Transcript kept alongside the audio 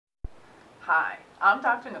Hi, I'm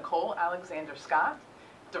Dr. Nicole Alexander Scott,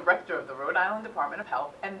 Director of the Rhode Island Department of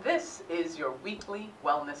Health, and this is your weekly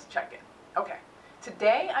wellness check-in. Okay,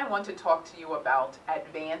 today I want to talk to you about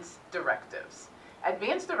advance directives.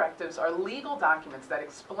 Advance directives are legal documents that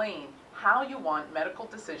explain how you want medical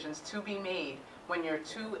decisions to be made when you're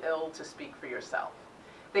too ill to speak for yourself.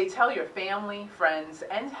 They tell your family, friends,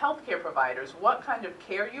 and healthcare providers what kind of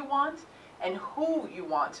care you want and who you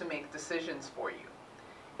want to make decisions for you.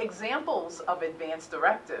 Examples of advance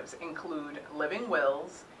directives include living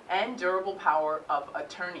wills and durable power of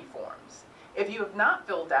attorney forms. If you have not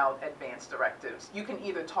filled out advance directives, you can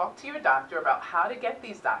either talk to your doctor about how to get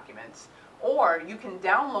these documents, or you can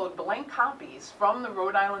download blank copies from the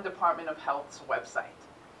Rhode Island Department of Health's website.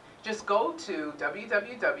 Just go to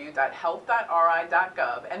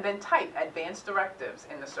www.health.ri.gov and then type advance directives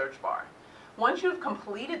in the search bar. Once you've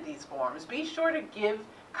completed these forms, be sure to give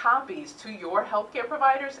copies to your healthcare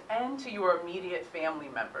providers and to your immediate family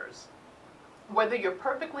members. Whether you're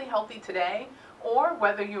perfectly healthy today or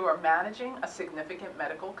whether you are managing a significant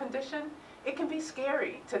medical condition, it can be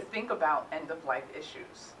scary to think about end-of-life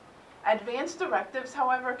issues. Advance directives,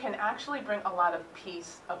 however, can actually bring a lot of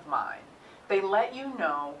peace of mind. They let you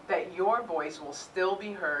know that your voice will still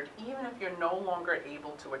be heard even if you're no longer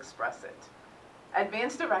able to express it.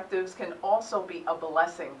 Advance directives can also be a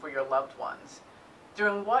blessing for your loved ones.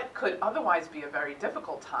 During what could otherwise be a very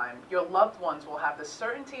difficult time, your loved ones will have the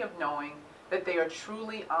certainty of knowing that they are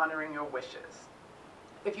truly honoring your wishes.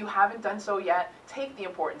 If you haven't done so yet, take the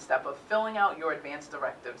important step of filling out your advance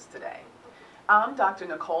directives today. I'm Dr.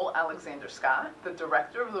 Nicole Alexander Scott, the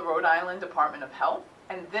Director of the Rhode Island Department of Health,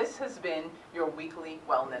 and this has been your weekly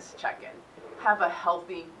wellness check-in. Have a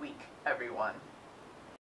healthy week, everyone.